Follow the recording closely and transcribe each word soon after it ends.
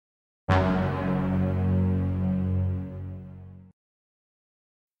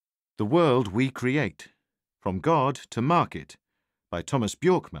The World We Create, From God to Market, by Tomas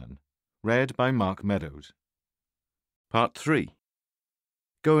Björkman, read by Mark Meadows. Part 3.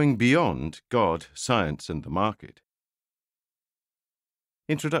 Going Beyond God, Science and the Market.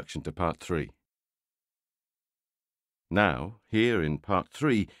 Introduction to Part 3. Now, here in Part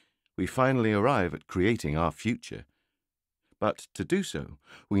 3, we finally arrive at creating our future. But to do so,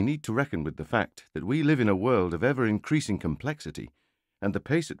 we need to reckon with the fact that we live in a world of ever-increasing complexity, and the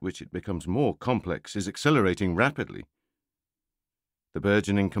pace at which it becomes more complex is accelerating rapidly. The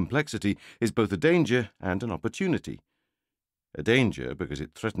burgeoning complexity is both a danger and an opportunity. A danger because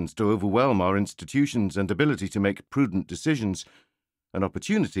it threatens to overwhelm our institutions and ability to make prudent decisions. An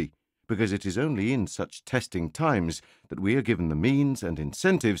opportunity because it is only in such testing times that we are given the means and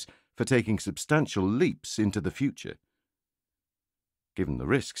incentives for taking substantial leaps into the future. Given the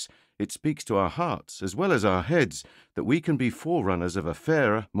risks, it speaks to our hearts as well as our heads that we can be forerunners of a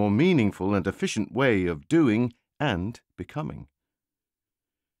fairer, more meaningful and efficient way of doing and becoming.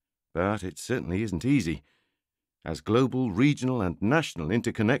 But it certainly isn't easy. As global, regional and national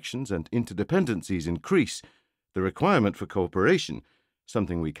interconnections and interdependencies increase, the requirement for cooperation,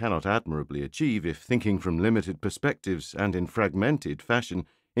 something we cannot admirably achieve if thinking from limited perspectives and in fragmented fashion,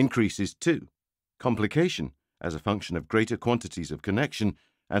 increases too. Complication, as a function of greater quantities of connection,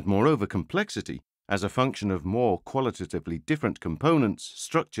 and moreover complexity, as a function of more qualitatively different components,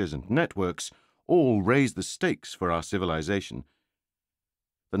 structures and networks, all raise the stakes for our civilization.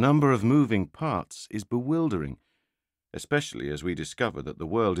 The number of moving parts is bewildering, especially as we discover that the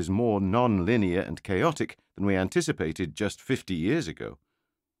world is more non-linear and chaotic than we anticipated just 50 years ago.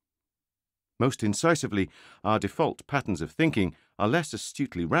 Most incisively, our default patterns of thinking are less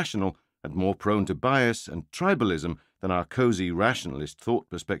astutely rational and more prone to bias and tribalism than our cozy rationalist thought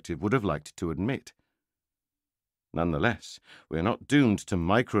perspective would have liked to admit. Nonetheless, we are not doomed to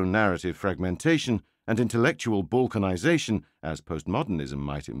micro-narrative fragmentation and intellectual balkanization, as postmodernism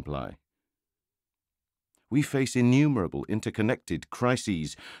might imply. We face innumerable interconnected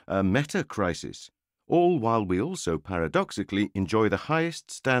crises, a meta-crisis, all while we also paradoxically enjoy the highest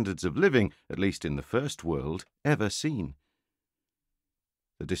standards of living, at least in the first world, ever seen.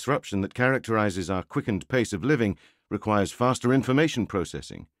 The disruption that characterizes our quickened pace of living requires faster information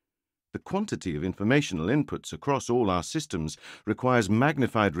processing. The quantity of informational inputs across all our systems requires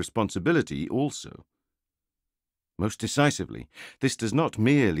magnified responsibility also. Most decisively, this does not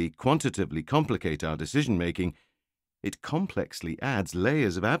merely quantitatively complicate our decision-making, it complexly adds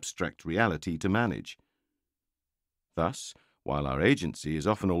layers of abstract reality to manage. Thus, while our agency is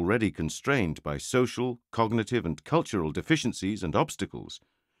often already constrained by social, cognitive and cultural deficiencies and obstacles,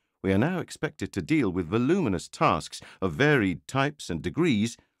 we are now expected to deal with voluminous tasks of varied types and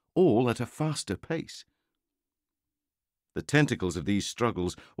degrees, all at a faster pace. The tentacles of these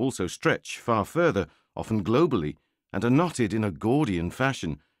struggles also stretch far further, often globally, and are knotted in a Gordian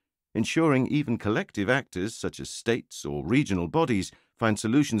fashion, ensuring even collective actors such as states or regional bodies find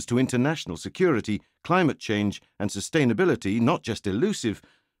solutions to international security, climate change, and sustainability not just elusive,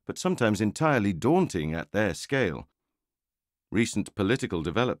 but sometimes entirely daunting at their scale. Recent political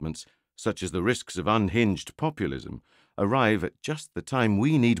developments, such as the risks of unhinged populism, arrive at just the time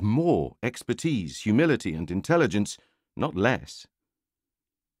we need more expertise, humility, and intelligence, not less.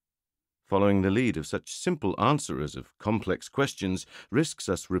 Following the lead of such simple answerers of complex questions risks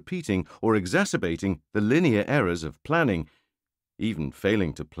us repeating or exacerbating the linear errors of planning, even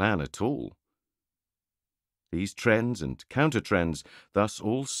failing to plan at all. These trends and counter-trends thus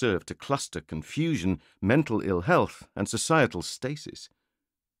all serve to cluster confusion, mental ill health, and societal stasis.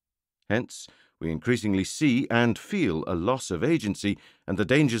 Hence, we increasingly see and feel a loss of agency and the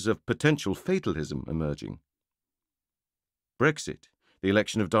dangers of potential fatalism emerging. Brexit, the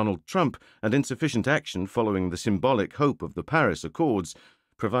election of Donald Trump, and insufficient action following the symbolic hope of the Paris Accords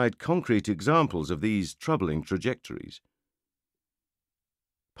provide concrete examples of these troubling trajectories.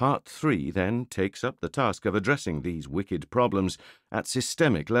 Part 3 then takes up the task of addressing these wicked problems at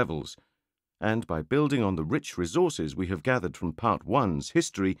systemic levels, and by building on the rich resources we have gathered from Part 1's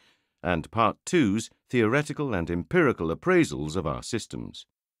history and Part 2's theoretical and empirical appraisals of our systems.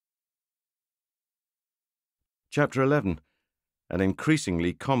 Chapter 11. An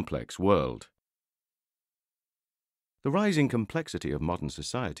increasingly complex world. The rising complexity of modern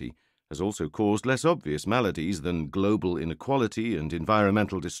society has also caused less obvious maladies than global inequality and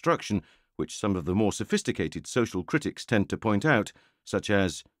environmental destruction, which some of the more sophisticated social critics tend to point out, such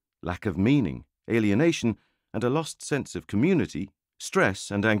as lack of meaning, alienation, and a lost sense of community, stress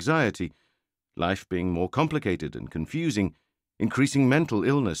and anxiety, life being more complicated and confusing, increasing mental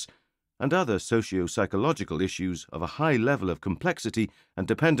illness, and other socio-psychological issues of a high level of complexity and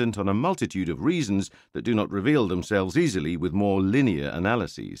dependent on a multitude of reasons that do not reveal themselves easily with more linear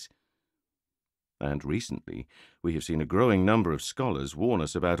analyses. And recently, we have seen a growing number of scholars warn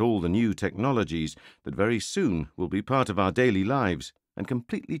us about all the new technologies that very soon will be part of our daily lives and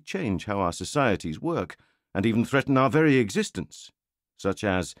completely change how our societies work and even threaten our very existence, such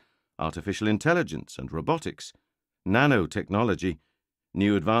as artificial intelligence and robotics, nanotechnology,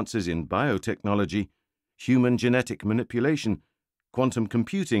 new advances in biotechnology, human genetic manipulation, quantum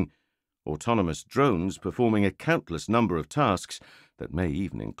computing, autonomous drones performing a countless number of tasks that may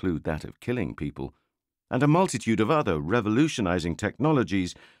even include that of killing people, and a multitude of other revolutionizing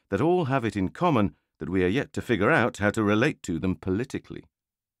technologies that all have it in common that we are yet to figure out how to relate to them politically.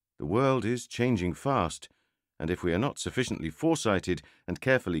 The world is changing fast, and if we are not sufficiently foresighted and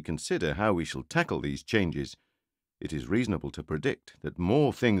carefully consider how we shall tackle these changes, it is reasonable to predict that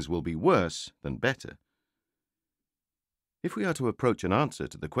more things will be worse than better. If we are to approach an answer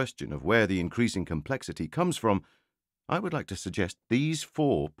to the question of where the increasing complexity comes from, I would like to suggest these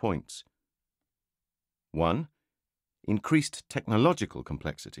 4 points. 1. Increased technological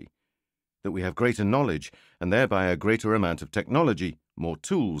complexity, that we have greater knowledge and thereby a greater amount of technology, more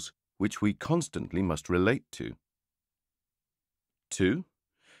tools, which we constantly must relate to. 2.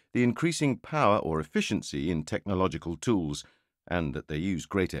 The increasing power or efficiency in technological tools, and that they use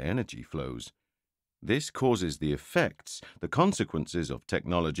greater energy flows. This causes the effects, the consequences of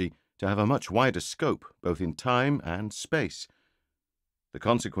technology, to have a much wider scope, both in time and space. The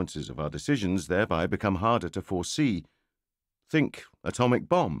consequences of our decisions thereby become harder to foresee. Think atomic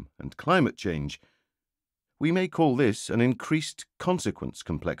bomb and climate change. We may call this an increased consequence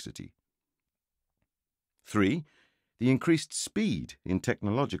complexity. 3. The increased speed in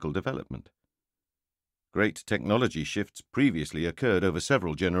technological development. Great technology shifts previously occurred over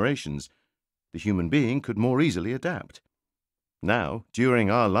several generations. The human being could more easily adapt. Now, during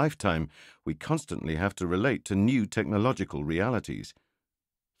our lifetime, we constantly have to relate to new technological realities.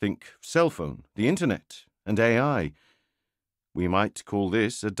 Think cell phone, the internet, and AI. We might call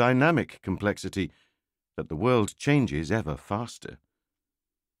this a dynamic complexity, that the world changes ever faster.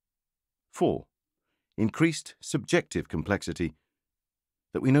 4. Increased subjective complexity,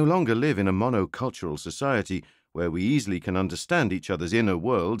 that we no longer live in a monocultural society where we easily can understand each other's inner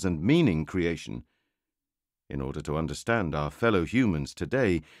worlds and meaning creation. In order to understand our fellow humans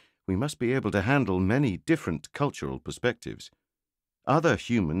today, we must be able to handle many different cultural perspectives, other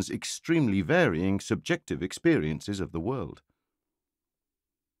humans' extremely varying subjective experiences of the world.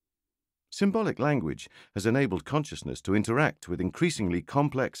 Symbolic language has enabled consciousness to interact with increasingly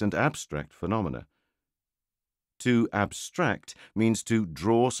complex and abstract phenomena. To abstract means to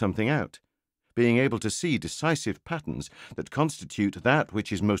draw something out, being able to see decisive patterns that constitute that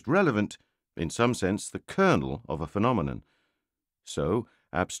which is most relevant, in some sense the kernel of a phenomenon. So,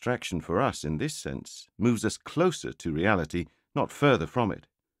 abstraction for us in this sense moves us closer to reality, not further from it.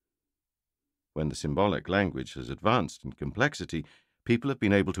 When the symbolic language has advanced in complexity, people have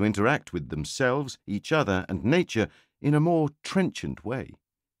been able to interact with themselves, each other, and nature in a more trenchant way.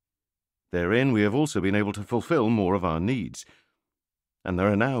 Therein we have also been able to fulfill more of our needs, and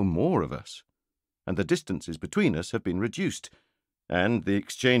there are now more of us, and the distances between us have been reduced, and the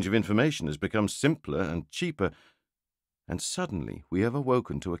exchange of information has become simpler and cheaper, and suddenly we have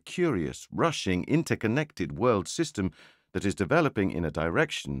awoken to a curious, rushing, interconnected world system that is developing in a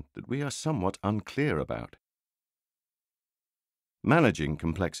direction that we are somewhat unclear about. Managing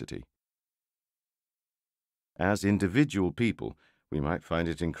complexity. As individual people, we might find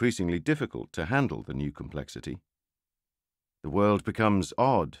it increasingly difficult to handle the new complexity. The world becomes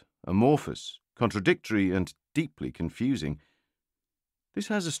odd, amorphous, contradictory, and deeply confusing. This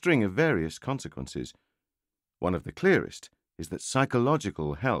has a string of various consequences. One of the clearest is that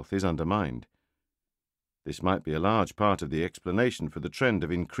psychological health is undermined. This might be a large part of the explanation for the trend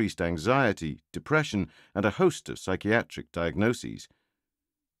of increased anxiety, depression, and a host of psychiatric diagnoses.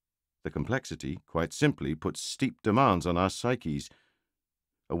 The complexity, quite simply, puts steep demands on our psyches.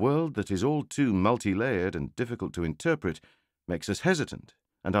 A world that is all too multi-layered and difficult to interpret makes us hesitant,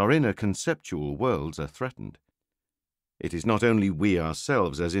 and our inner conceptual worlds are threatened. It is not only we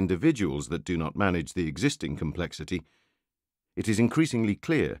ourselves as individuals that do not manage the existing complexity. It is increasingly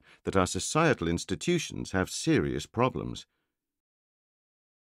clear that our societal institutions have serious problems.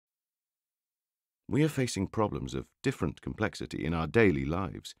 We are facing problems of different complexity in our daily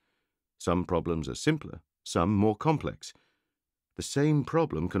lives. Some problems are simpler, some more complex. The same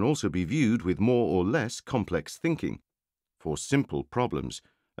problem can also be viewed with more or less complex thinking. For simple problems,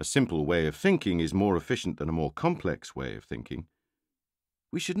 a simple way of thinking is more efficient than a more complex way of thinking.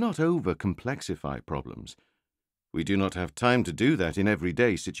 We should not over-complexify problems. We do not have time to do that in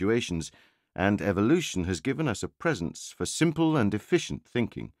everyday situations, and evolution has given us a presence for simple and efficient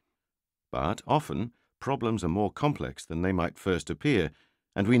thinking. But often, problems are more complex than they might first appear,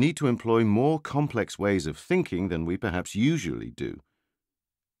 and we need to employ more complex ways of thinking than we perhaps usually do.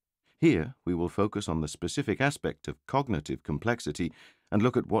 Here, we will focus on the specific aspect of cognitive complexity and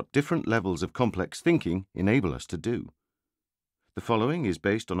look at what different levels of complex thinking enable us to do. The following is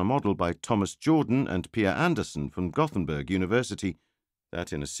based on a model by Thomas Jordan and Pia Andersen from Gothenburg University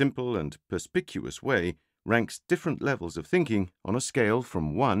that, in a simple and perspicuous way, ranks different levels of thinking on a scale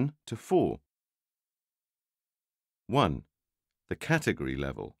from 1 to 4. 1. The category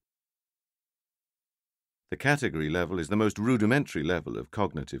level. The category level is the most rudimentary level of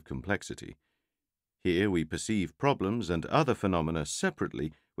cognitive complexity. Here we perceive problems and other phenomena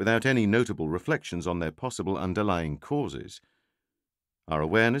separately without any notable reflections on their possible underlying causes. Our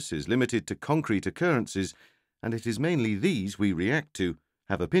awareness is limited to concrete occurrences, and it is mainly these we react to,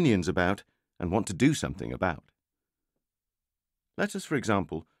 have opinions about, and want to do something about. Let us, for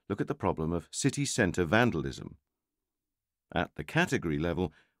example, look at the problem of city centre vandalism. At the category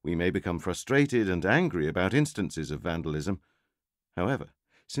level, we may become frustrated and angry about instances of vandalism. However,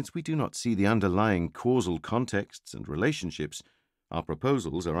 since we do not see the underlying causal contexts and relationships, our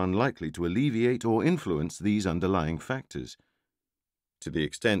proposals are unlikely to alleviate or influence these underlying factors. To the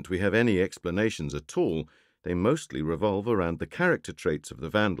extent we have any explanations at all, they mostly revolve around the character traits of the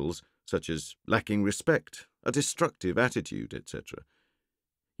vandals, such as lacking respect, a destructive attitude, etc.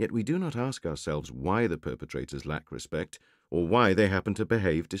 Yet we do not ask ourselves why the perpetrators lack respect, or why they happen to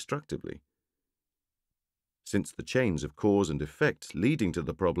behave destructively. Since the chains of cause and effect leading to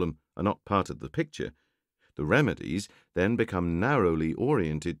the problem are not part of the picture, the remedies then become narrowly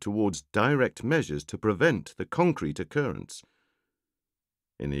oriented towards direct measures to prevent the concrete occurrence.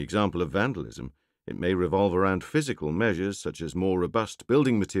 In the example of vandalism, it may revolve around physical measures such as more robust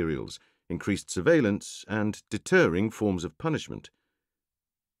building materials, increased surveillance, and deterring forms of punishment.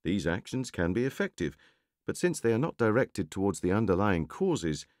 These actions can be effective, but since they are not directed towards the underlying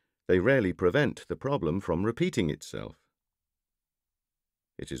causes, they rarely prevent the problem from repeating itself.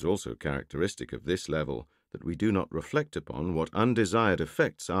 It is also characteristic of this level that we do not reflect upon what undesired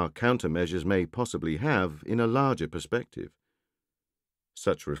effects our countermeasures may possibly have in a larger perspective.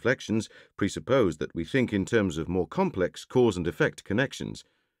 Such reflections presuppose that we think in terms of more complex cause and effect connections,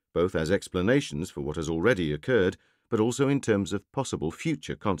 both as explanations for what has already occurred, but also in terms of possible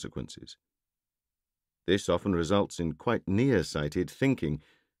future consequences. This often results in quite near-sighted thinking.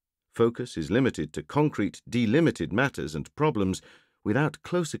 Focus is limited to concrete, delimited matters and problems without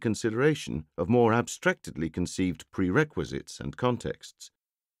closer consideration of more abstractedly conceived prerequisites and contexts.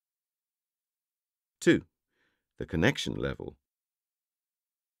 2. The connection level.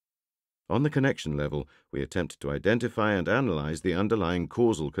 On the connection level, we attempt to identify and analyze the underlying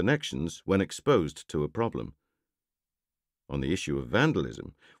causal connections when exposed to a problem. On the issue of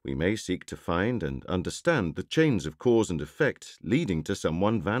vandalism, we may seek to find and understand the chains of cause and effect leading to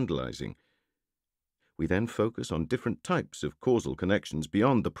someone vandalizing. We then focus on different types of causal connections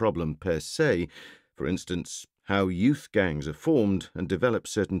beyond the problem per se, for instance, how youth gangs are formed and develop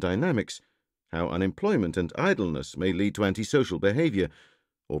certain dynamics, how unemployment and idleness may lead to antisocial behavior,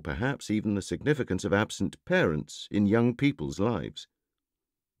 or perhaps even the significance of absent parents in young people's lives.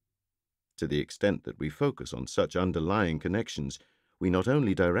 To the extent that we focus on such underlying connections, we not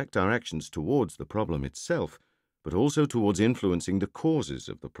only direct our actions towards the problem itself, but also towards influencing the causes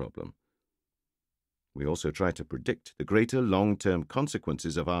of the problem. We also try to predict the greater long-term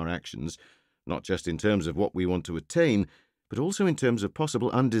consequences of our actions, not just in terms of what we want to attain, but also in terms of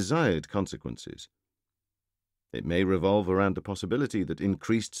possible undesired consequences. It may revolve around the possibility that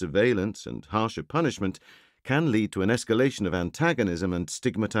increased surveillance and harsher punishment can lead to an escalation of antagonism and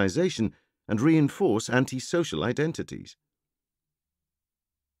stigmatization and reinforce antisocial identities.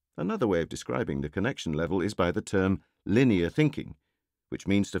 Another way of describing the connection level is by the term linear thinking, which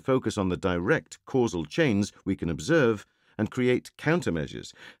means to focus on the direct causal chains we can observe and create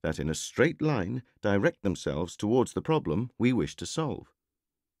countermeasures that in a straight line direct themselves towards the problem we wish to solve.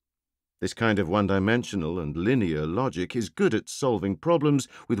 This kind of one-dimensional and linear logic is good at solving problems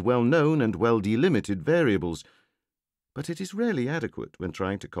with well-known and well-delimited variables, but it is rarely adequate when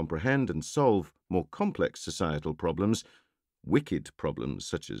trying to comprehend and solve more complex societal problems, wicked problems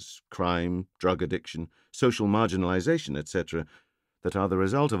such as crime, drug addiction, social marginalization, etc., that are the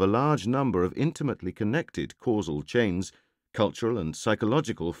result of a large number of intimately connected causal chains, cultural and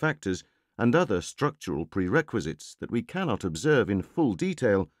psychological factors, and other structural prerequisites that we cannot observe in full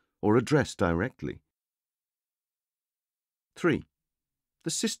detail or address directly. 3. The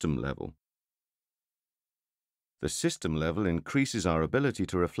system level. The system level increases our ability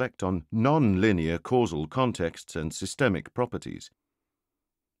to reflect on non-linear causal contexts and systemic properties.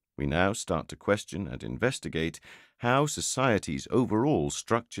 We now start to question and investigate how society's overall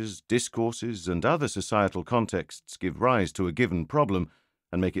structures, discourses, and other societal contexts give rise to a given problem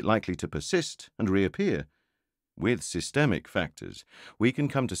and make it likely to persist and reappear. With systemic factors, we can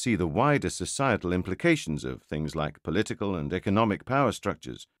come to see the wider societal implications of things like political and economic power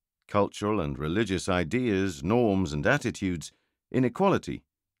structures, cultural and religious ideas, norms and attitudes, inequality,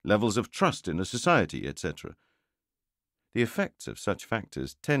 levels of trust in a society, etc. The effects of such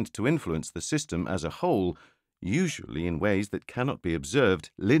factors tend to influence the system as a whole, usually in ways that cannot be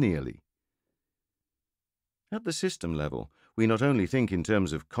observed linearly. At the system level, we not only think in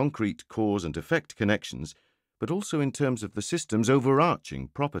terms of concrete cause and effect connections, but also in terms of the system's overarching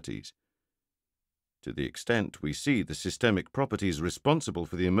properties. To the extent we see the systemic properties responsible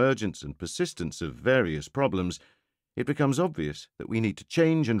for the emergence and persistence of various problems, it becomes obvious that we need to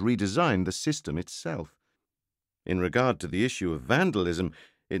change and redesign the system itself. In regard to the issue of vandalism,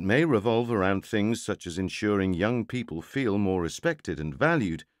 it may revolve around things such as ensuring young people feel more respected and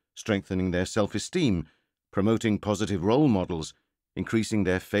valued, strengthening their self-esteem, promoting positive role models, increasing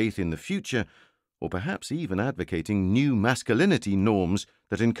their faith in the future, or perhaps even advocating new masculinity norms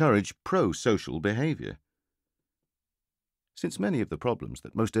that encourage pro-social behavior. Since many of the problems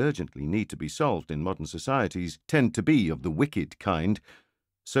that most urgently need to be solved in modern societies tend to be of the wicked kind,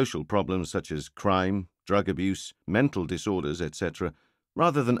 social problems such as crime, drug abuse, mental disorders, etc.,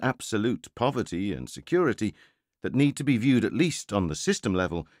 rather than absolute poverty and security that need to be viewed at least on the system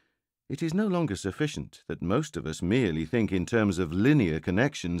level, it is no longer sufficient that most of us merely think in terms of linear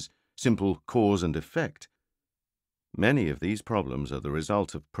connections, simple cause and effect. Many of these problems are the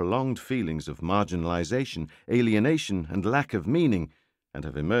result of prolonged feelings of marginalization, alienation, and lack of meaning, and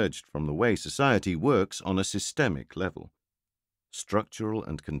have emerged from the way society works on a systemic level. Structural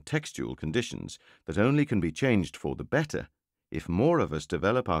and contextual conditions that only can be changed for the better if more of us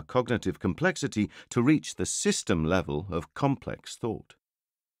develop our cognitive complexity to reach the system level of complex thought.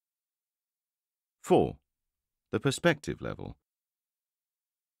 4. The perspective level.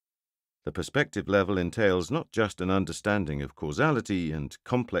 The perspective level entails not just an understanding of causality and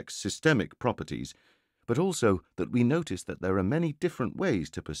complex systemic properties, but also that we notice that there are many different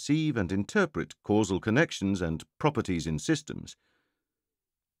ways to perceive and interpret causal connections and properties in systems.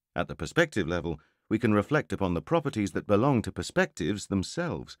 At the perspective level, we can reflect upon the properties that belong to perspectives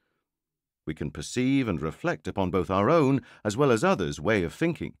themselves. We can perceive and reflect upon both our own as well as others' way of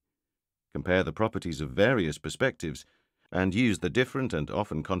thinking, compare the properties of various perspectives, and use the different and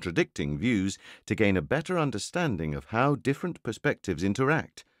often contradicting views to gain a better understanding of how different perspectives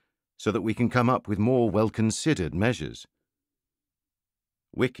interact, so that we can come up with more well-considered measures.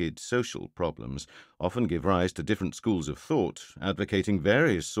 Wicked social problems often give rise to different schools of thought, advocating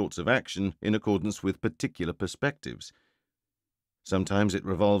various sorts of action in accordance with particular perspectives. Sometimes it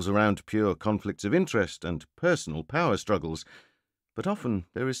revolves around pure conflicts of interest and personal power struggles, but often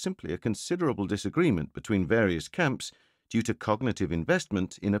there is simply a considerable disagreement between various camps due to cognitive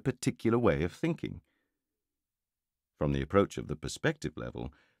investment in a particular way of thinking. From the approach of the perspective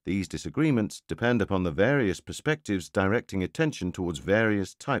level, these disagreements depend upon the various perspectives directing attention towards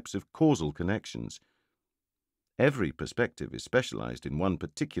various types of causal connections. Every perspective is specialized in one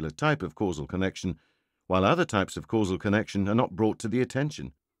particular type of causal connection, while other types of causal connection are not brought to the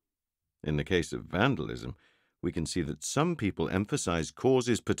attention. In the case of vandalism, we can see that some people emphasize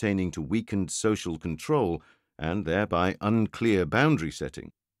causes pertaining to weakened social control and thereby unclear boundary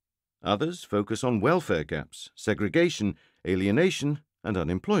setting. Others focus on welfare gaps, segregation, alienation, and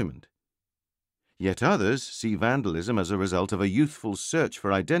unemployment. Yet others see vandalism as a result of a youthful search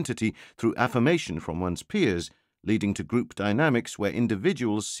for identity through affirmation from one's peers, leading to group dynamics where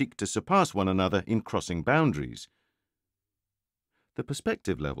individuals seek to surpass one another in crossing boundaries. The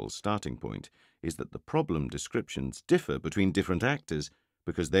perspective level's starting point is that the problem descriptions differ between different actors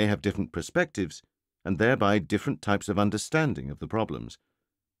because they have different perspectives and thereby different types of understanding of the problems.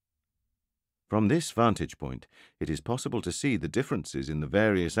 From this vantage point, it is possible to see the differences in the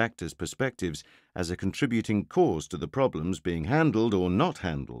various actors' perspectives as a contributing cause to the problems being handled or not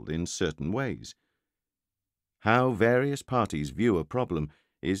handled in certain ways. How various parties view a problem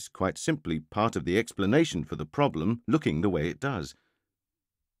is quite simply part of the explanation for the problem looking the way it does.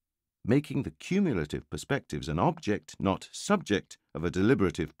 Making the cumulative perspectives an object, not subject, of a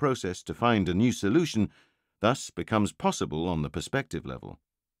deliberative process to find a new solution thus becomes possible on the perspective level.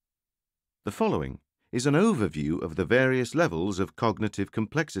 The following is an overview of the various levels of cognitive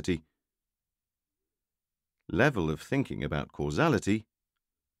complexity. Level of thinking about causality,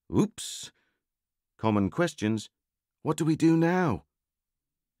 Oops. Common questions. What do we do now?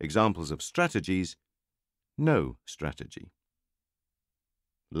 Examples of strategies. No strategy.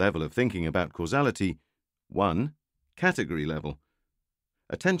 Level of thinking about causality. 1. Category level.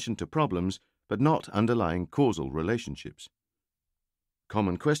 Attention to problems, but not underlying causal relationships.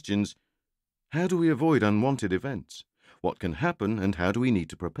 Common questions. How do we avoid unwanted events? What can happen and how do we need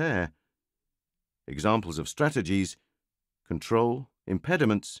to prepare? Examples of strategies. Control,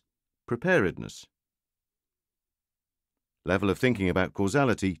 impediments, preparedness. Level of thinking about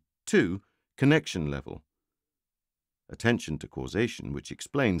causality. 2. Connection level. Attention to causation, which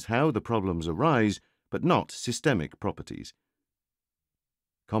explains how the problems arise, but not systemic properties.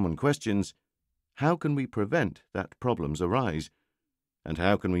 Common questions. How can we prevent that problems arise? And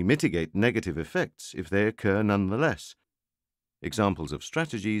how can we mitigate negative effects if they occur nonetheless? Examples of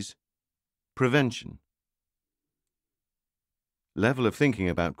strategies. Prevention. Level of thinking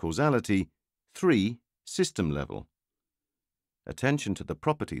about causality. 3. System level. Attention to the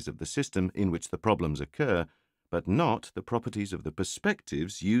properties of the system in which the problems occur, but not the properties of the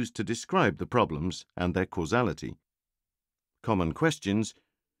perspectives used to describe the problems and their causality. Common questions.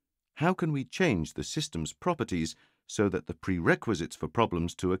 How can we change the system's properties so that the prerequisites for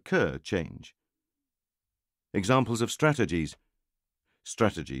problems to occur change? Examples of strategies.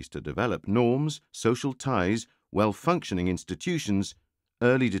 Strategies to develop norms, social ties, well-functioning institutions,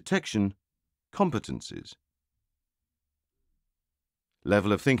 early detection, competencies.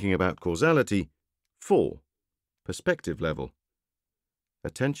 Level of thinking about causality. 4. Perspective level.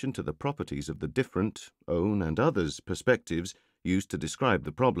 Attention to the properties of the different, own and others' perspectives used to describe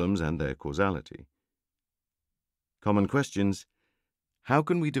the problems and their causality. Common questions. How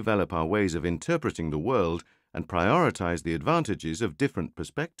can we develop our ways of interpreting the world and prioritize the advantages of different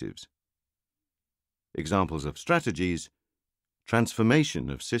perspectives? Examples of strategies. Transformation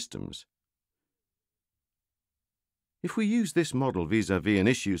of systems. If we use this model vis-à-vis an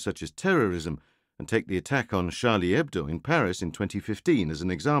issue such as terrorism and take the attack on Charlie Hebdo in Paris in 2015 as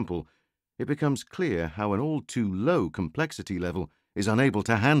an example, it becomes clear how an all too low complexity level is unable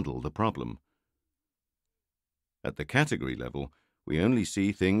to handle the problem. At the category level, we only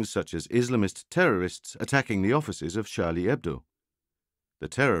see things such as Islamist terrorists attacking the offices of Charlie Hebdo. The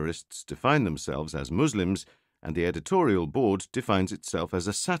terrorists define themselves as Muslims, and the editorial board defines itself as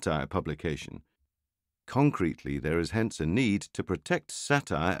a satire publication. Concretely, there is hence a need to protect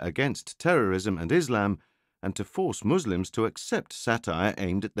satire against terrorism and Islam and to force Muslims to accept satire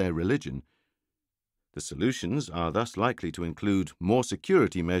aimed at their religion. The solutions are thus likely to include more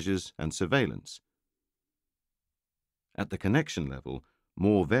security measures and surveillance. At the connection level,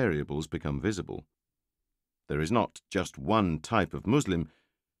 more variables become visible. There is not just one type of Muslim.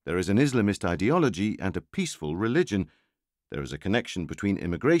 There is an Islamist ideology and a peaceful religion. There is a connection between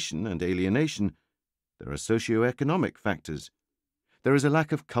immigration and alienation. There are socio-economic factors. There is a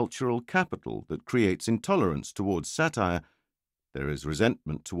lack of cultural capital that creates intolerance towards satire. There is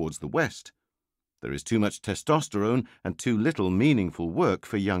resentment towards the West. There is too much testosterone and too little meaningful work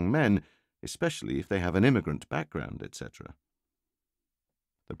for young men, especially if they have an immigrant background, etc.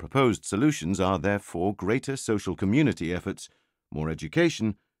 The proposed solutions are therefore greater social community efforts, more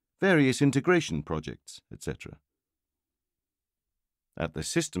education, various integration projects, etc. At the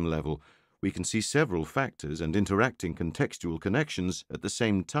system level, we can see several factors and interacting contextual connections at the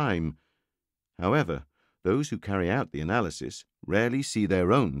same time. However, those who carry out the analysis rarely see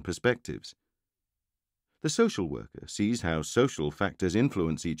their own perspectives. The social worker sees how social factors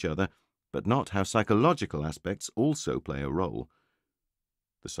influence each other, but not how psychological aspects also play a role.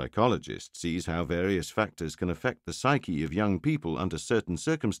 The psychologist sees how various factors can affect the psyche of young people under certain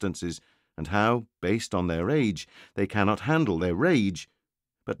circumstances and how, based on their age, they cannot handle their rage,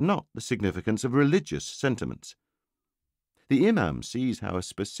 but not the significance of religious sentiments. The imam sees how a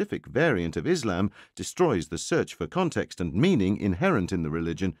specific variant of Islam destroys the search for context and meaning inherent in the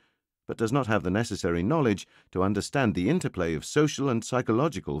religion, but does not have the necessary knowledge to understand the interplay of social and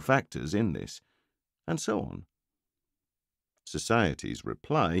psychological factors in this, and so on. Society's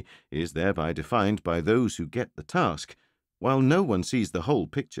reply is thereby defined by those who get the task, while no one sees the whole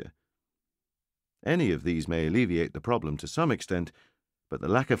picture. Any of these may alleviate the problem to some extent, but the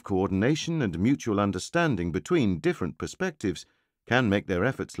lack of coordination and mutual understanding between different perspectives can make their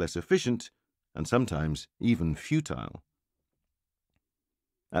efforts less efficient and sometimes even futile.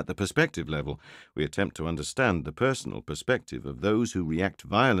 At the perspective level, we attempt to understand the personal perspective of those who react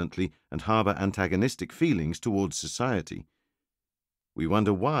violently and harbour antagonistic feelings towards society. We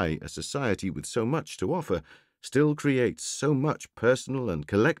wonder why a society with so much to offer still creates so much personal and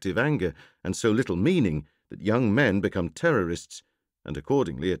collective anger and so little meaning that young men become terrorists, and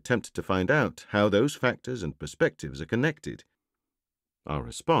accordingly attempt to find out how those factors and perspectives are connected. Our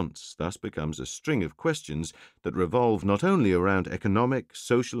response thus becomes a string of questions that revolve not only around economic,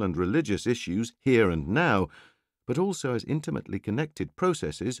 social, and religious issues here and now, but also as intimately connected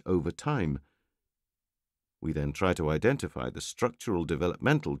processes over time. We then try to identify the structural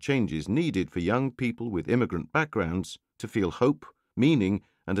developmental changes needed for young people with immigrant backgrounds to feel hope, meaning,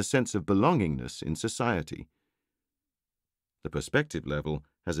 and a sense of belongingness in society. The perspective level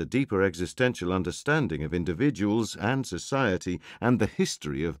has a deeper existential understanding of individuals and society and the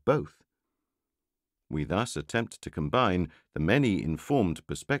history of both. We thus attempt to combine the many informed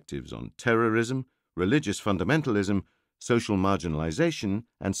perspectives on terrorism, religious fundamentalism, social marginalization,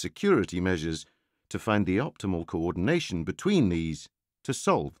 and security measures to find the optimal coordination between these to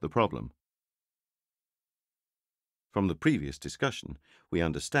solve the problem. From the previous discussion, we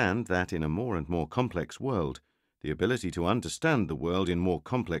understand that in a more and more complex world, the ability to understand the world in more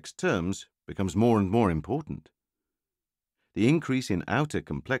complex terms becomes more and more important. The increase in outer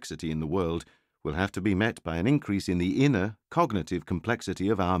complexity in the world will have to be met by an increase in the inner cognitive complexity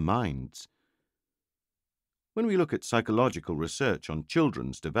of our minds. When we look at psychological research on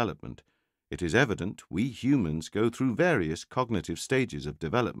children's development, it is evident we humans go through various cognitive stages of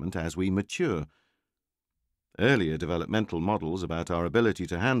development as we mature. Earlier developmental models about our ability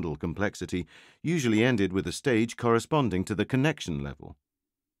to handle complexity usually ended with a stage corresponding to the connection level.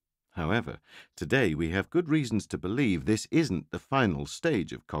 However, today we have good reasons to believe this isn't the final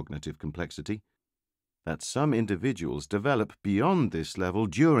stage of cognitive complexity, that some individuals develop beyond this level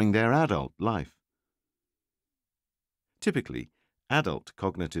during their adult life. Typically, adult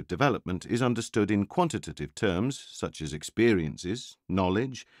cognitive development is understood in quantitative terms such as experiences,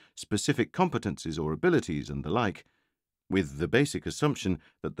 knowledge, specific competencies or abilities, and the like, with the basic assumption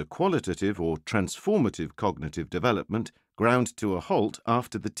that the qualitative or transformative cognitive development ground to a halt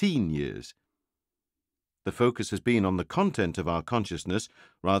after the teen years. The focus has been on the content of our consciousness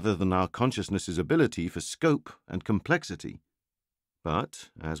rather than our consciousness's ability for scope and complexity. But,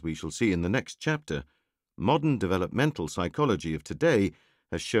 as we shall see in the next chapter, modern developmental psychology of today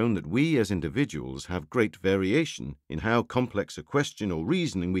has shown that we as individuals have great variation in how complex a question or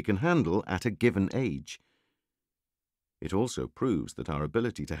reasoning we can handle at a given age. It also proves that our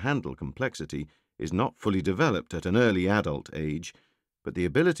ability to handle complexity is not fully developed at an early adult age, but the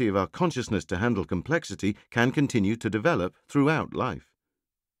ability of our consciousness to handle complexity can continue to develop throughout life.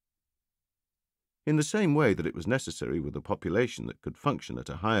 In the same way that it was necessary with a population that could function at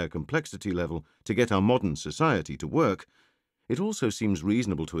a higher complexity level to get our modern society to work, it also seems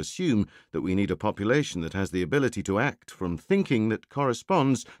reasonable to assume that we need a population that has the ability to act from thinking that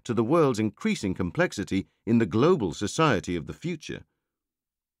corresponds to the world's increasing complexity in the global society of the future.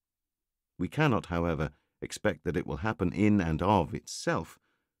 We cannot, however, expect that it will happen in and of itself.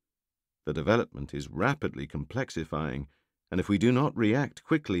 The development is rapidly complexifying, and if we do not react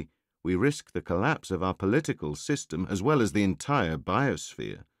quickly, we risk the collapse of our political system as well as the entire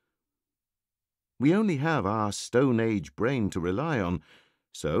biosphere. We only have our Stone Age brain to rely on,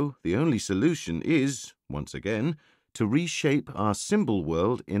 so the only solution is, once again, to reshape our symbol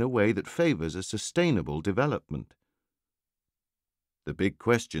world in a way that favors a sustainable development. The big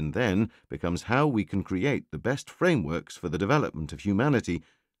question then becomes how we can create the best frameworks for the development of humanity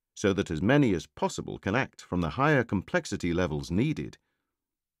so that as many as possible can act from the higher complexity levels needed.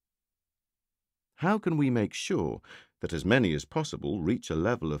 How can we make sure that as many as possible reach a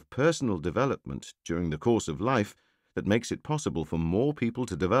level of personal development during the course of life that makes it possible for more people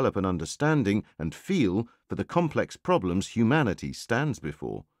to develop an understanding and feel for the complex problems humanity stands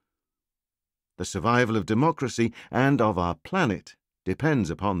before? The survival of democracy and of our planet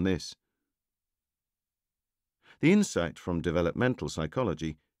depends upon this. The insight from developmental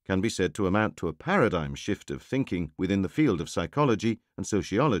psychology can be said to amount to a paradigm shift of thinking within the field of psychology and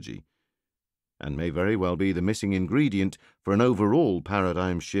sociology, and may very well be the missing ingredient for an overall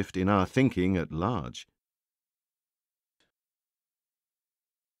paradigm shift in our thinking at large.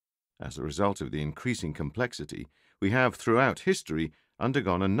 As a result of the increasing complexity, we have throughout history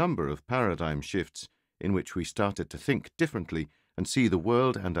undergone a number of paradigm shifts in which we started to think differently and see the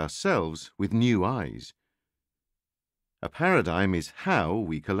world and ourselves with new eyes. A paradigm is how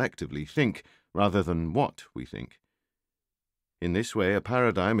we collectively think rather than what we think. In this way, a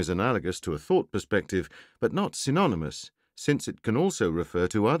paradigm is analogous to a thought perspective, but not synonymous, since it can also refer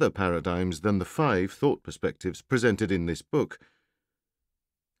to other paradigms than the 5 thought perspectives presented in this book.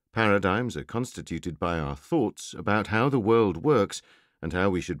 Paradigms are constituted by our thoughts about how the world works and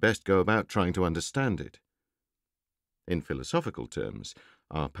how we should best go about trying to understand it. In philosophical terms,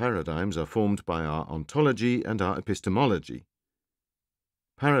 our paradigms are formed by our ontology and our epistemology.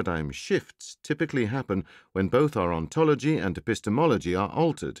 Paradigm shifts typically happen when both our ontology and epistemology are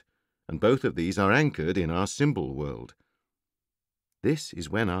altered, and both of these are anchored in our symbol world. This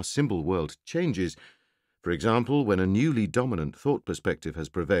is when our symbol world changes, for example, when a newly dominant thought perspective has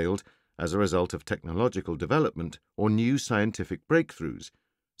prevailed as a result of technological development or new scientific breakthroughs,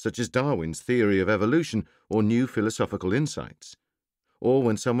 such as Darwin's theory of evolution or new philosophical insights, or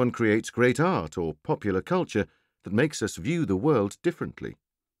when someone creates great art or popular culture that makes us view the world differently.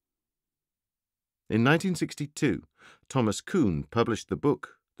 In 1962, Thomas Kuhn published the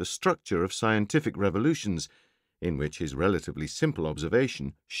book The Structure of Scientific Revolutions, in which his relatively simple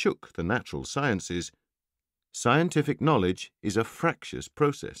observation shook the natural sciences. Scientific knowledge is a fractious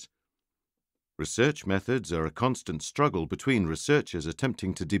process. Research methods are a constant struggle between researchers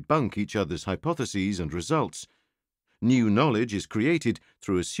attempting to debunk each other's hypotheses and results. New knowledge is created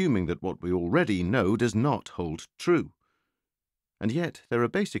through assuming that what we already know does not hold true. And yet there are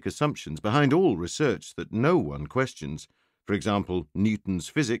basic assumptions behind all research that no one questions, for example, Newton's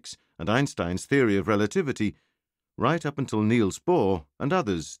physics and Einstein's theory of relativity, right up until Niels Bohr and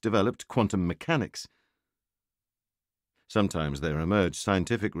others developed quantum mechanics. Sometimes there emerge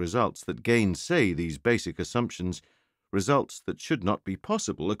scientific results that gainsay these basic assumptions, results that should not be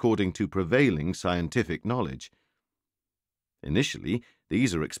possible according to prevailing scientific knowledge. Initially,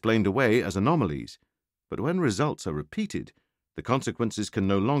 these are explained away as anomalies, but when results are repeated, the consequences can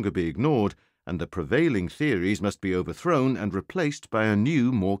no longer be ignored, and the prevailing theories must be overthrown and replaced by a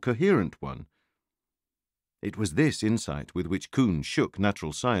new, more coherent one. It was this insight with which Kuhn shook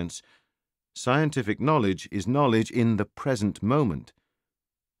natural science. Scientific knowledge is knowledge in the present moment.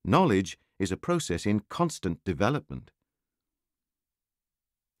 Knowledge is a process in constant development.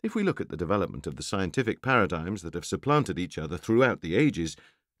 If we look at the development of the scientific paradigms that have supplanted each other throughout the ages,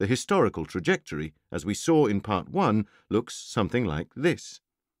 the historical trajectory, as we saw in Part 1, looks something like this.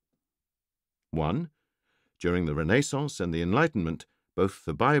 1. During the Renaissance and the Enlightenment, both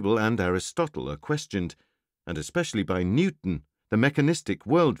the Bible and Aristotle are questioned, and especially by Newton, the mechanistic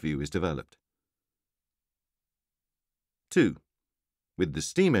worldview is developed. 2. With the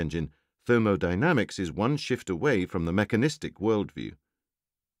steam engine, thermodynamics is one shift away from the mechanistic worldview.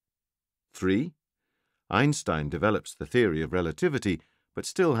 3. Einstein develops the theory of relativity, but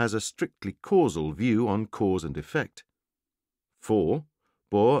still has a strictly causal view on cause and effect. 4.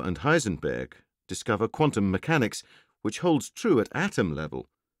 Bohr and Heisenberg discover quantum mechanics, which holds true at atom level,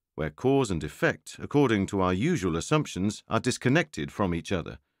 where cause and effect, according to our usual assumptions, are disconnected from each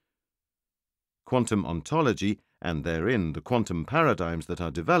other. Quantum ontology, and therein the quantum paradigms that are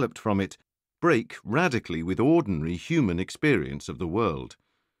developed from it, break radically with ordinary human experience of the world.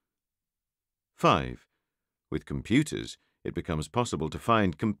 5. With computers, it becomes possible to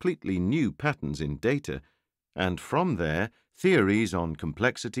find completely new patterns in data, and from there, theories on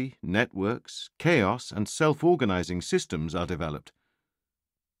complexity, networks, chaos, and self-organizing systems are developed.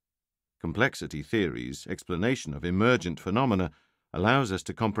 Complexity theory's explanation of emergent phenomena allows us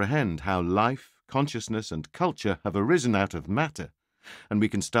to comprehend how life, consciousness, and culture have arisen out of matter, and we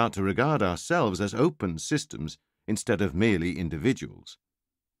can start to regard ourselves as open systems instead of merely individuals.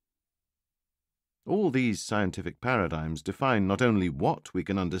 All these scientific paradigms define not only what we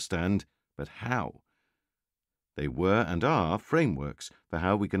can understand, but how. They were and are frameworks for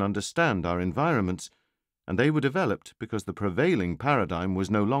how we can understand our environments, and they were developed because the prevailing paradigm was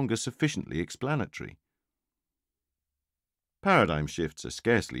no longer sufficiently explanatory. Paradigm shifts are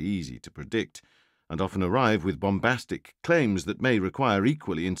scarcely easy to predict, and often arrive with bombastic claims that may require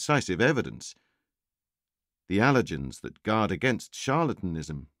equally incisive evidence. The allergens that guard against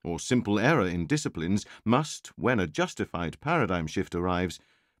charlatanism or simple error in disciplines must, when a justified paradigm shift arrives,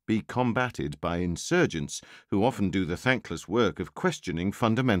 be combated by insurgents who often do the thankless work of questioning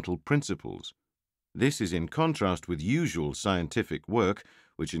fundamental principles. This is in contrast with usual scientific work,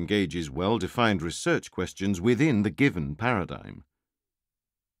 which engages well-defined research questions within the given paradigm.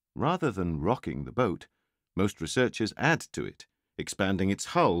 Rather than rocking the boat, most researchers add to it, expanding its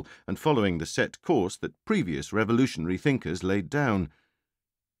hull and following the set course that previous revolutionary thinkers laid down.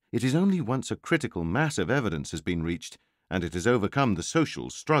 It is only once a critical mass of evidence has been reached, and it has overcome the social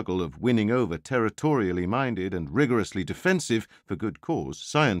struggle of winning over territorially minded and rigorously defensive, for good cause,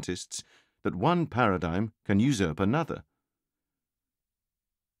 scientists, that one paradigm can usurp another.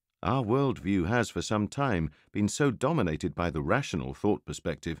 Our worldview has for some time been so dominated by the rational thought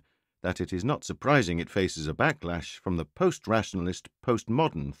perspective that it is not surprising it faces a backlash from the post-rationalist,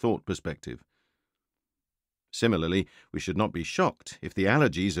 postmodern thought perspective. Similarly, we should not be shocked if the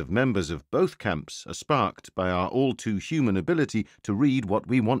allergies of members of both camps are sparked by our all-too-human ability to read what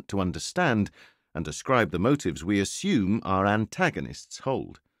we want to understand and ascribe the motives we assume our antagonists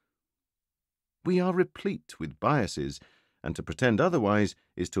hold. We are replete with biases, and to pretend otherwise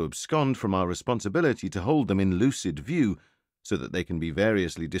is to abscond from our responsibility to hold them in lucid view, so that they can be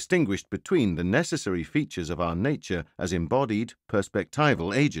variously distinguished between the necessary features of our nature as embodied,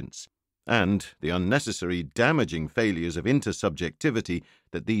 perspectival agents, and the unnecessary, damaging failures of intersubjectivity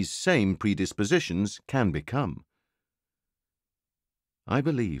that these same predispositions can become. I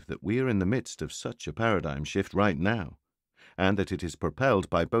believe that we are in the midst of such a paradigm shift right now, and that it is propelled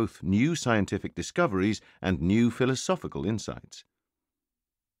by both new scientific discoveries and new philosophical insights.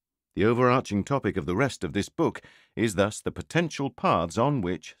 The overarching topic of the rest of this book is thus the potential paths on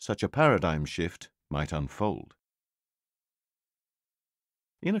which such a paradigm shift might unfold.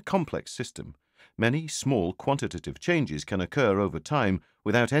 In a complex system, many small quantitative changes can occur over time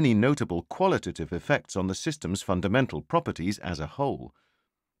without any notable qualitative effects on the system's fundamental properties as a whole.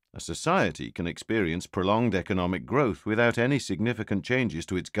 A society can experience prolonged economic growth without any significant changes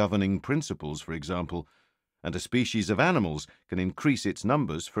to its governing principles, for example, and a species of animals can increase its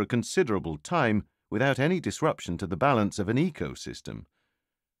numbers for a considerable time without any disruption to the balance of an ecosystem.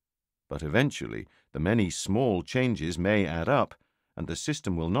 But eventually, the many small changes may add up, and the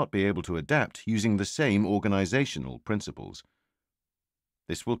system will not be able to adapt using the same organizational principles.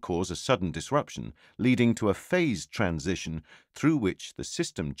 This will cause a sudden disruption, leading to a phase transition through which the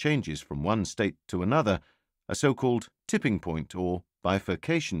system changes from one state to another, a so-called tipping point or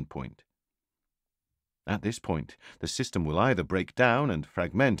bifurcation point. At this point, the system will either break down and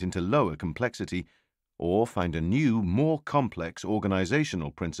fragment into lower complexity, or find a new, more complex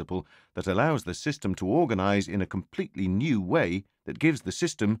organizational principle that allows the system to organize in a completely new way that gives the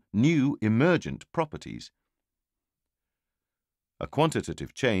system new emergent properties. A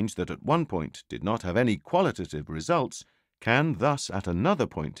quantitative change that at one point did not have any qualitative results can thus at another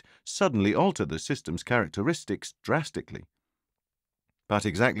point suddenly alter the system's characteristics drastically. But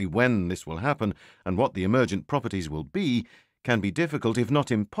exactly when this will happen and what the emergent properties will be can be difficult, if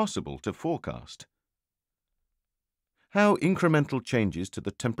not impossible, to forecast. How incremental changes to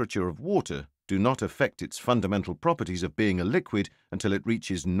the temperature of water do not affect its fundamental properties of being a liquid until it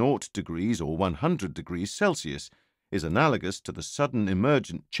reaches 0 degrees or 100 degrees Celsius is analogous to the sudden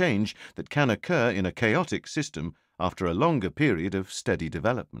emergent change that can occur in a chaotic system after a longer period of steady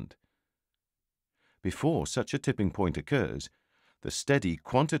development. Before such a tipping point occurs, the steady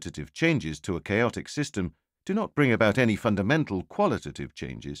quantitative changes to a chaotic system do not bring about any fundamental qualitative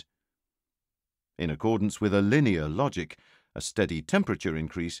changes. In accordance with a linear logic, a steady temperature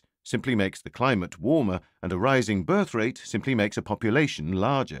increase simply makes the climate warmer, and a rising birth rate simply makes a population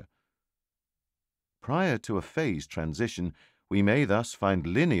larger. Prior to a phase transition, we may thus find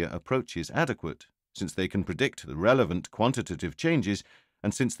linear approaches adequate, since they can predict the relevant quantitative changes,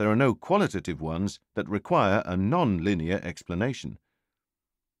 and since there are no qualitative ones that require a non-linear explanation.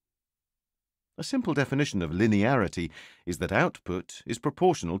 A simple definition of linearity is that output is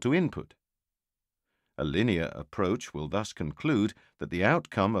proportional to input. A linear approach will thus conclude that the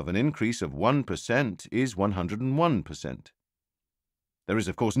outcome of an increase of 1% is 101%. There is,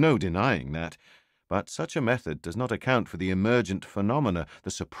 of course, no denying that, but such a method does not account for the emergent phenomena,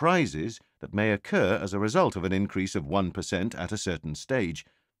 the surprises that may occur as a result of an increase of 1% at a certain stage.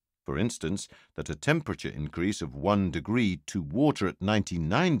 For instance, that a temperature increase of 1 degree to water at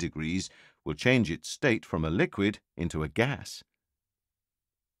 99 degrees will change its state from a liquid into a gas.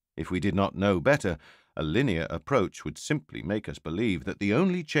 If we did not know better, a linear approach would simply make us believe that the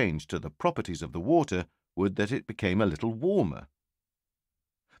only change to the properties of the water would that it became a little warmer.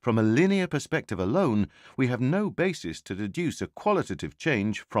 From a linear perspective alone, we have no basis to deduce a qualitative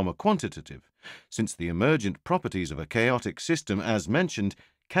change from a quantitative, since the emergent properties of a chaotic system, as mentioned,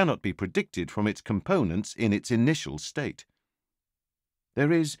 cannot be predicted from its components in its initial state.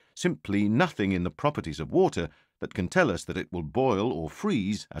 There is simply nothing in the properties of water that can tell us that it will boil or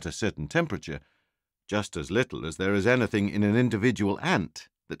freeze at a certain temperature, just as little as there is anything in an individual ant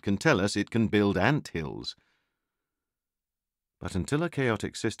that can tell us it can build ant hills. But until a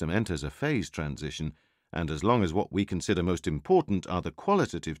chaotic system enters a phase transition, and as long as what we consider most important are the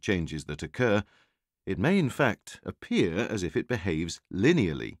qualitative changes that occur, it may in fact appear as if it behaves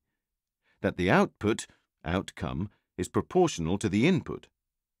linearly, that the outcome, is proportional to the input.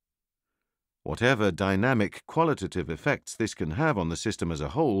 Whatever dynamic qualitative effects this can have on the system as a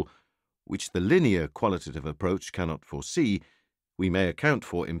whole, which the linear qualitative approach cannot foresee, we may account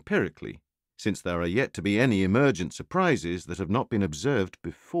for empirically, since there are yet to be any emergent surprises that have not been observed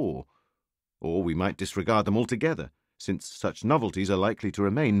before, or we might disregard them altogether, since such novelties are likely to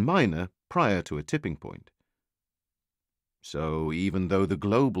remain minor prior to a tipping point. So, even though the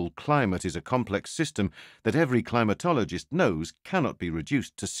global climate is a complex system that every climatologist knows cannot be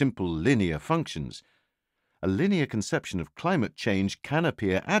reduced to simple linear functions, a linear conception of climate change can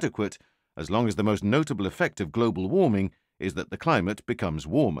appear adequate as long as the most notable effect of global warming is that the climate becomes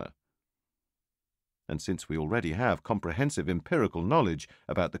warmer. And since we already have comprehensive empirical knowledge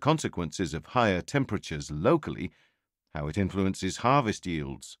about the consequences of higher temperatures locally, how it influences harvest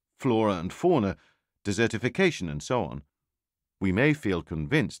yields, flora and fauna, desertification, and so on, we may feel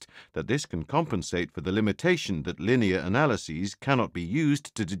convinced that this can compensate for the limitation that linear analyses cannot be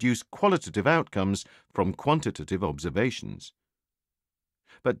used to deduce qualitative outcomes from quantitative observations.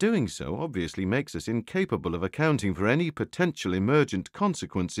 But doing so obviously makes us incapable of accounting for any potential emergent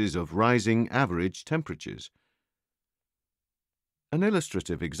consequences of rising average temperatures. An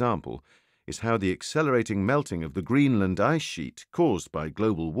illustrative example is how the accelerating melting of the Greenland ice sheet caused by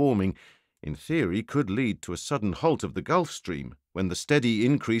global warming in theory could lead to a sudden halt of the Gulf Stream when the steady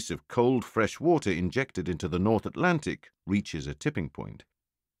increase of cold fresh water injected into the North Atlantic reaches a tipping point.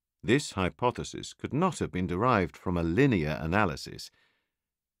 This hypothesis could not have been derived from a linear analysis.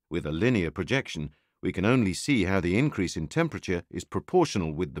 With a linear projection, we can only see how the increase in temperature is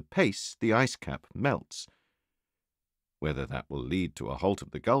proportional with the pace the ice cap melts. Whether that will lead to a halt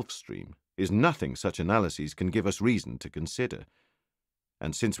of the Gulf Stream is nothing such analyses can give us reason to consider.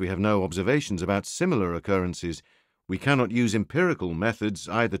 And since we have no observations about similar occurrences, we cannot use empirical methods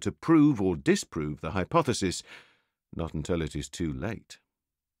either to prove or disprove the hypothesis, not until it is too late.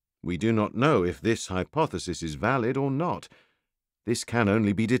 We do not know if this hypothesis is valid or not. This can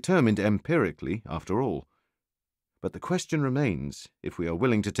only be determined empirically, after all. But the question remains if we are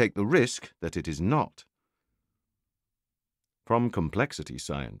willing to take the risk that it is not. From complexity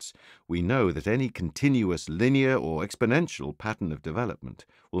science, we know that any continuous linear or exponential pattern of development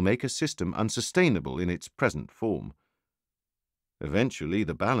will make a system unsustainable in its present form. Eventually,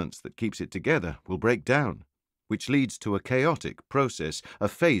 the balance that keeps it together will break down, which leads to a chaotic process, a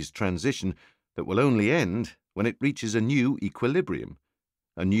phase transition that will only end when it reaches a new equilibrium,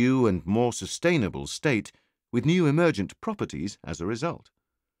 a new and more sustainable state with new emergent properties as a result.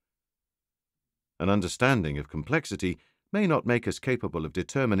 An understanding of complexity may not make us capable of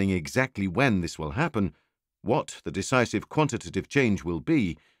determining exactly when this will happen, what the decisive quantitative change will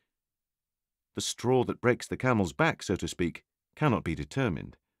be. The straw that breaks the camel's back, so to speak, cannot be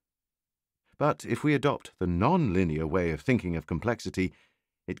determined. But if we adopt the non-linear way of thinking of complexity,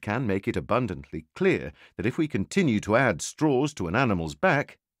 it can make it abundantly clear that if we continue to add straws to an animal's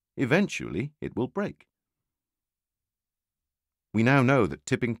back, eventually it will break. We now know that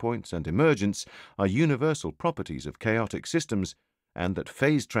tipping points and emergence are universal properties of chaotic systems, and that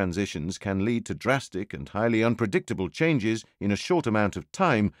phase transitions can lead to drastic and highly unpredictable changes in a short amount of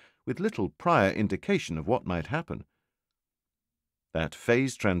time with little prior indication of what might happen. That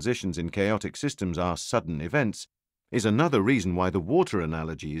phase transitions in chaotic systems are sudden events is another reason why the water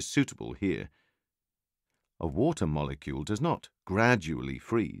analogy is suitable here. A water molecule does not gradually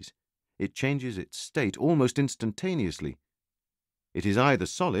freeze. It changes its state almost instantaneously. It is either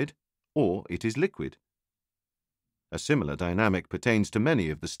solid or it is liquid. A similar dynamic pertains to many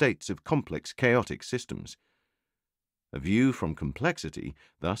of the states of complex chaotic systems. A view from complexity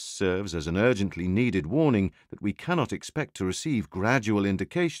thus serves as an urgently needed warning that we cannot expect to receive gradual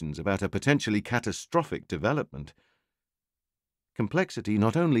indications about a potentially catastrophic development. Complexity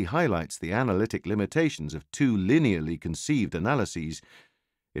not only highlights the analytic limitations of too linearly conceived analyses,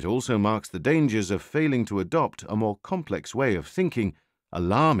 it also marks the dangers of failing to adopt a more complex way of thinking,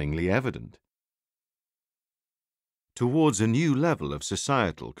 alarmingly evident. Towards a new level of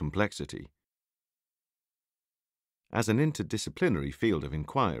societal complexity. As an interdisciplinary field of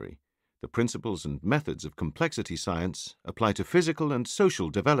inquiry, the principles and methods of complexity science apply to physical and social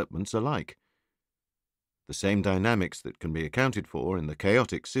developments alike. The same dynamics that can be accounted for in the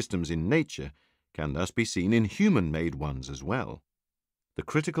chaotic systems in nature can thus be seen in human-made ones as well. The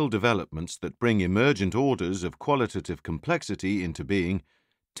critical developments that bring emergent orders of qualitative complexity into being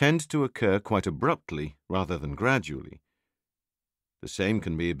tend to occur quite abruptly rather than gradually. The same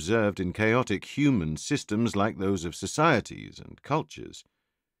can be observed in chaotic human systems like those of societies and cultures.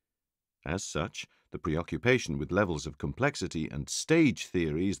 As such, the preoccupation with levels of complexity and stage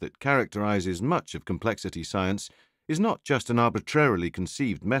theories that characterizes much of complexity science is not just an arbitrarily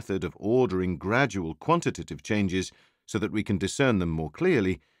conceived method of ordering gradual quantitative changes so that we can discern them more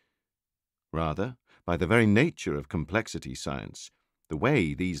clearly. Rather, by the very nature of complexity science, the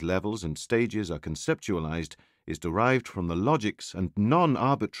way these levels and stages are conceptualized is derived from the logics and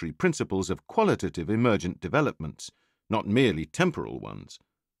non-arbitrary principles of qualitative emergent developments, not merely temporal ones.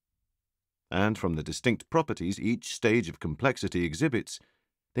 and from the distinct properties each stage of complexity exhibits,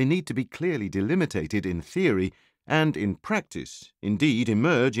 they need to be clearly delimited in theory and in practice, indeed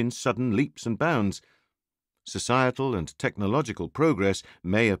emerge in sudden leaps and bounds. Societal and technological progress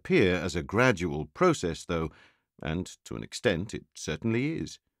may appear as a gradual process, though, and to an extent it certainly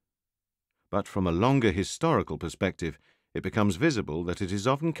is. But from a longer historical perspective, it becomes visible that it is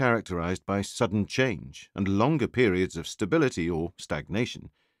often characterized by sudden change and longer periods of stability or stagnation.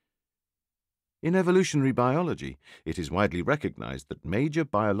 In evolutionary biology, it is widely recognized that major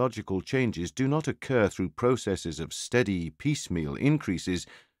biological changes do not occur through processes of steady, piecemeal increases,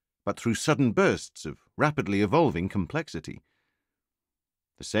 but through sudden bursts of rapidly evolving complexity.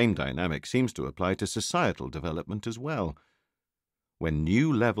 The same dynamic seems to apply to societal development as well. When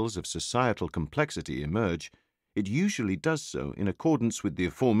new levels of societal complexity emerge, it usually does so in accordance with the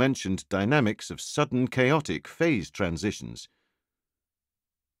aforementioned dynamics of sudden chaotic phase transitions.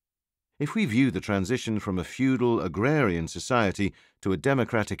 If we view the transition from a feudal agrarian society to a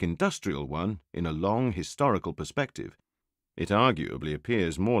democratic industrial one in a long historical perspective, it arguably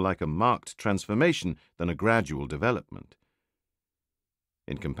appears more like a marked transformation than a gradual development.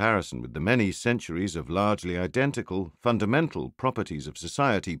 In comparison with the many centuries of largely identical, fundamental properties of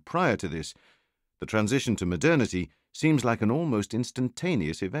society prior to this, the transition to modernity seems like an almost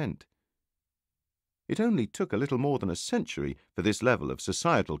instantaneous event. It only took a little more than a century for this level of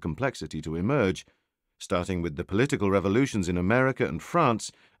societal complexity to emerge, starting with the political revolutions in America and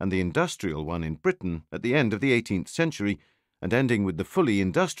France and the industrial one in Britain at the end of the 18th century, and ending with the fully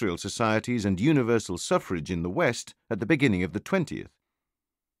industrial societies and universal suffrage in the West at the beginning of the 20th.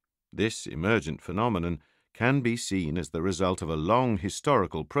 This emergent phenomenon can be seen as the result of a long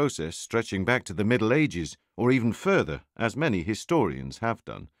historical process stretching back to the Middle Ages, or even further, as many historians have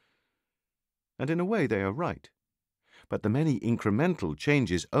done. And in a way they are right. But the many incremental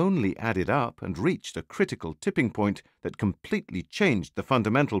changes only added up and reached a critical tipping point that completely changed the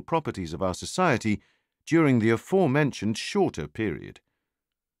fundamental properties of our society during the aforementioned shorter period.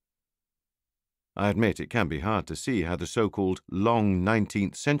 I admit it can be hard to see how the so-called long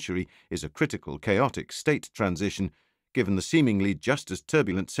 19th century is a critical, chaotic state transition, given the seemingly just as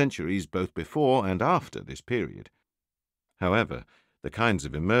turbulent centuries both before and after this period. However, the kinds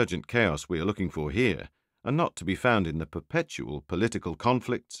of emergent chaos we are looking for here are not to be found in the perpetual political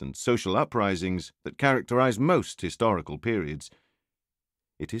conflicts and social uprisings that characterize most historical periods.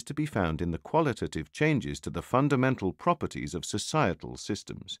 It is to be found in the qualitative changes to the fundamental properties of societal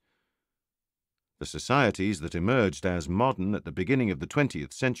systems. The societies that emerged as modern at the beginning of the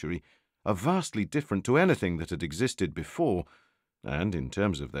 20th century are vastly different to anything that had existed before, and, in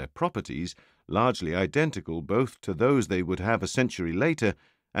terms of their properties, largely identical both to those they would have a century later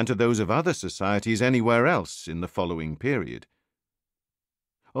and to those of other societies anywhere else in the following period.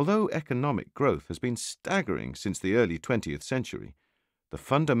 Although economic growth has been staggering since the early 20th century, the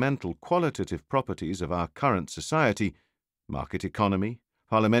fundamental qualitative properties of our current society, market economy,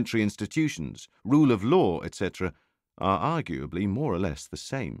 parliamentary institutions, rule of law, etc., are arguably more or less the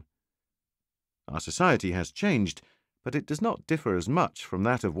same. Our society has changed, but it does not differ as much from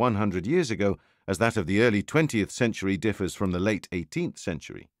that of 100 years ago as that of the early 20th century differs from the late 18th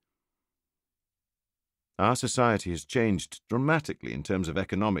century. Our society has changed dramatically in terms of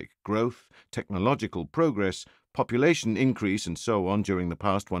economic growth, technological progress, population increase, and so on during the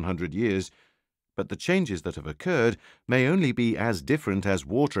past 100 years, but the changes that have occurred may only be as different as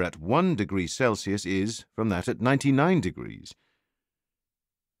water at 1 degree Celsius is from that at 99 degrees.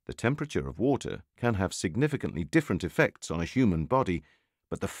 The temperature of water can have significantly different effects on a human body,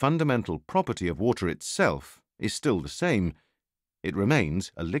 but the fundamental property of water itself is still the same. It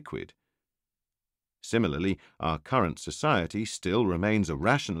remains a liquid. Similarly, our current society still remains a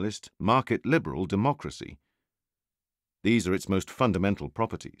rationalist, market-liberal democracy. These are its most fundamental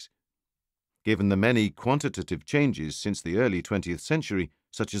properties. Given the many quantitative changes since the early 20th century,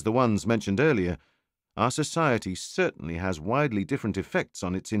 such as the ones mentioned earlier, our society certainly has widely different effects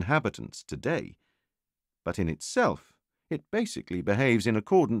on its inhabitants today. But in itself, it basically behaves in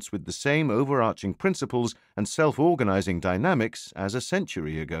accordance with the same overarching principles and self-organizing dynamics as a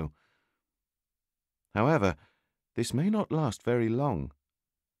century ago. However, this may not last very long.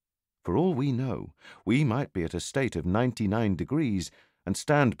 For all we know, we might be at a state of 99 degrees and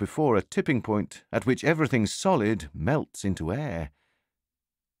stand before a tipping point at which everything solid melts into air.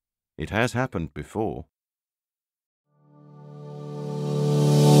 It has happened before.